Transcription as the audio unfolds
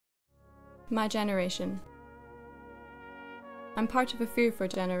My generation. I'm part of a fearful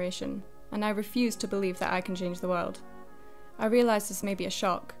generation, and I refuse to believe that I can change the world. I realise this may be a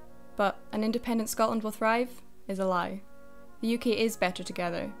shock, but an independent Scotland will thrive is a lie. The UK is better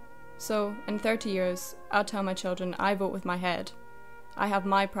together, so in 30 years, I'll tell my children I vote with my head. I have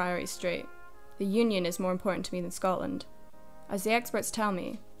my priorities straight. The Union is more important to me than Scotland. As the experts tell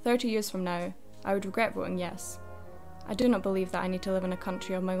me, 30 years from now, I would regret voting yes. I do not believe that I need to live in a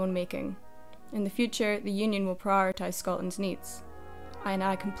country of my own making. In the future, the Union will prioritise Scotland's needs, and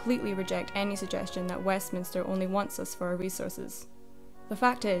I completely reject any suggestion that Westminster only wants us for our resources. The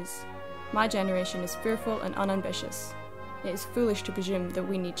fact is, my generation is fearful and unambitious. It is foolish to presume that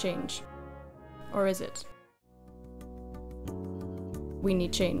we need change. Or is it? We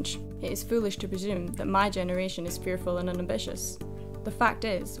need change. It is foolish to presume that my generation is fearful and unambitious. The fact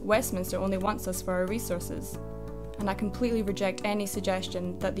is, Westminster only wants us for our resources, and I completely reject any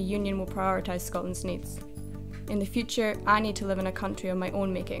suggestion that the Union will prioritise Scotland's needs. In the future, I need to live in a country of my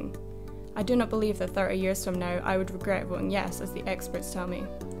own making. I do not believe that 30 years from now I would regret voting yes, as the experts tell me.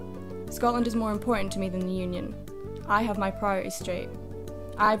 Scotland is more important to me than the Union. I have my priorities straight.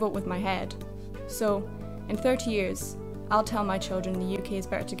 I vote with my head. So, in 30 years, I'll tell my children the UK is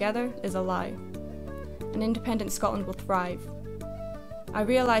better together is a lie. An independent Scotland will thrive. I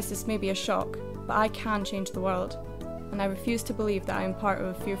realise this may be a shock, but I can change the world, and I refuse to believe that I am part of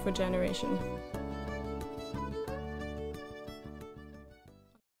a fearful generation.